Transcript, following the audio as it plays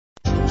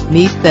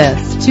Meet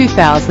this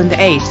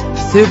 2008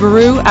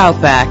 Subaru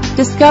Outback.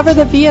 Discover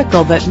the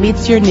vehicle that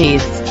meets your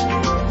needs.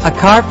 A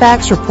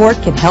Carfax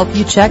report can help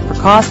you check for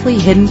costly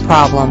hidden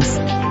problems.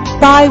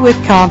 Buy with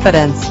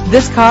confidence.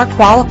 This car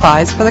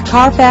qualifies for the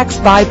Carfax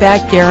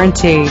buyback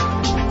guarantee.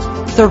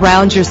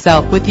 Surround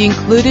yourself with the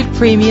included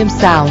premium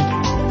sound.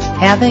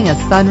 Having a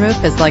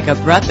sunroof is like a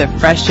breath of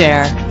fresh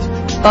air.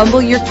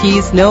 Fumble your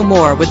keys no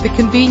more with the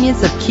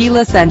convenience of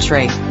keyless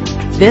entry.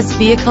 This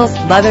vehicle's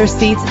leather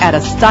seats add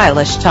a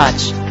stylish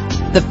touch.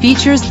 The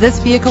features this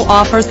vehicle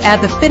offers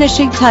add the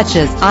finishing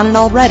touches on an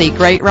already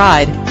great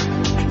ride.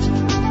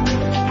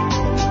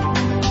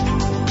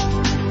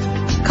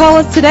 Call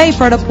us today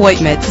for an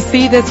appointment to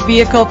see this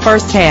vehicle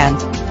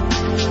firsthand.